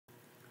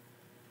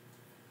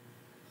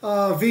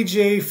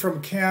VJ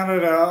from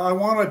Canada. I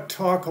want to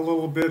talk a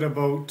little bit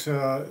about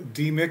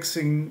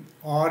demixing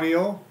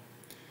audio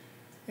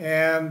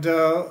and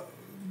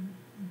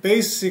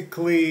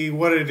basically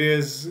what it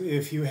is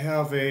if you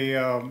have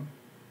a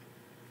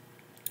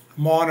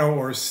mono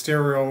or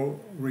stereo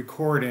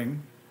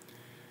recording.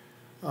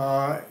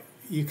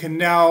 You can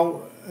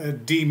now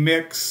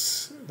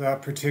demix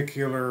that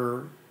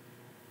particular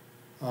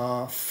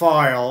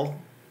file,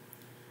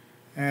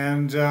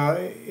 and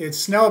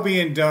it's now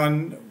being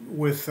done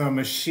with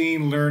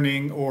machine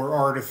learning or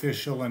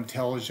artificial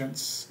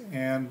intelligence.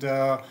 And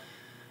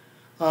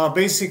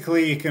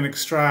basically you can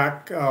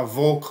extract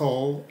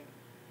vocal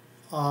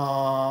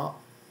from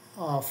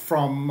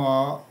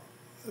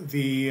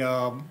the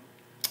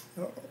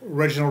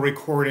original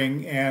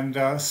recording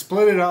and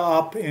split it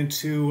up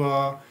into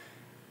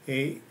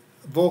a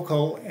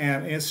vocal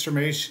and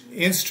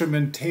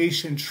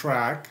instrumentation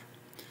track.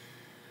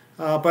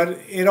 But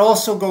it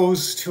also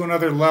goes to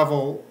another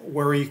level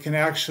where you can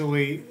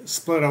actually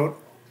split out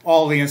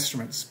all the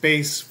instruments: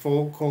 bass,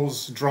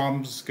 vocals,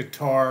 drums,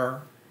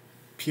 guitar,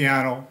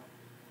 piano.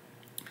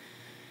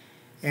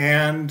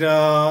 And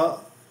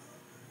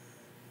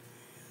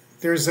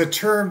there's a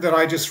term that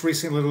I just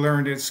recently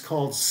learned. It's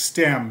called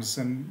stems.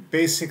 And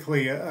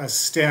basically a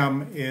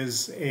stem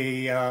is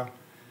an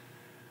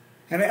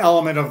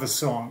element of the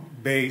song: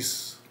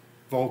 bass,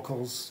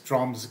 vocals,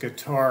 drums,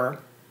 guitar.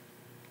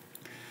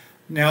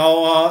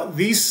 Now,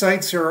 these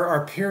sites are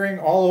appearing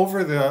all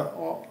over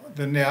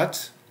the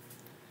net,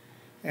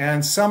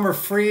 and some are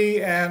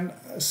free and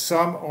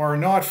some are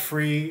not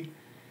free.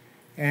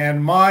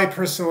 And my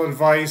personal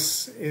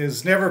advice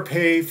is never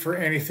pay for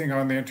anything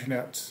on the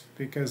internet,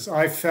 because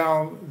I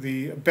found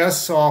the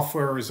best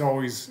software is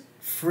always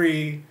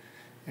free,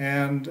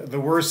 and the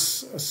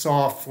worst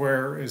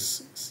software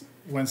is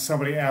when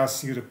somebody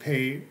asks you to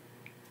pay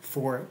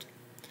for it.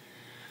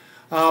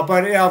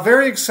 But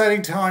very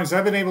exciting times.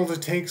 I've been able to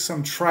take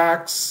some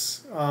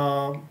tracks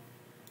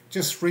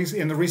just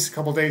in the recent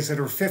couple of days that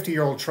are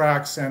 50-year-old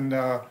tracks and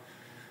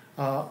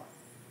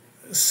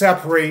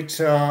separate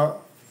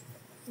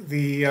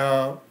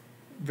the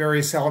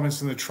various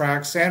elements in the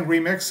tracks and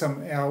remix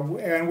them,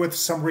 and with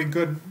some really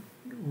good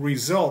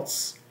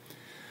results.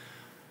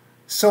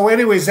 So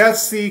anyways,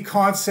 that's the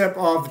concept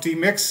of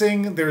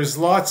demixing. There's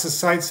lots of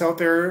sites out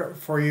there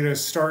for you to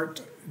start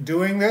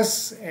doing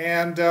this,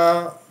 and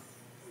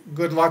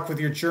good luck with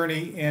your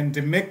journey in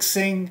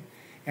demixing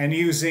and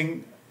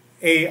using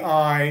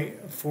AI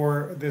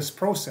for this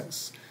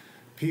process.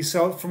 Peace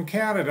out from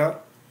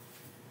Canada.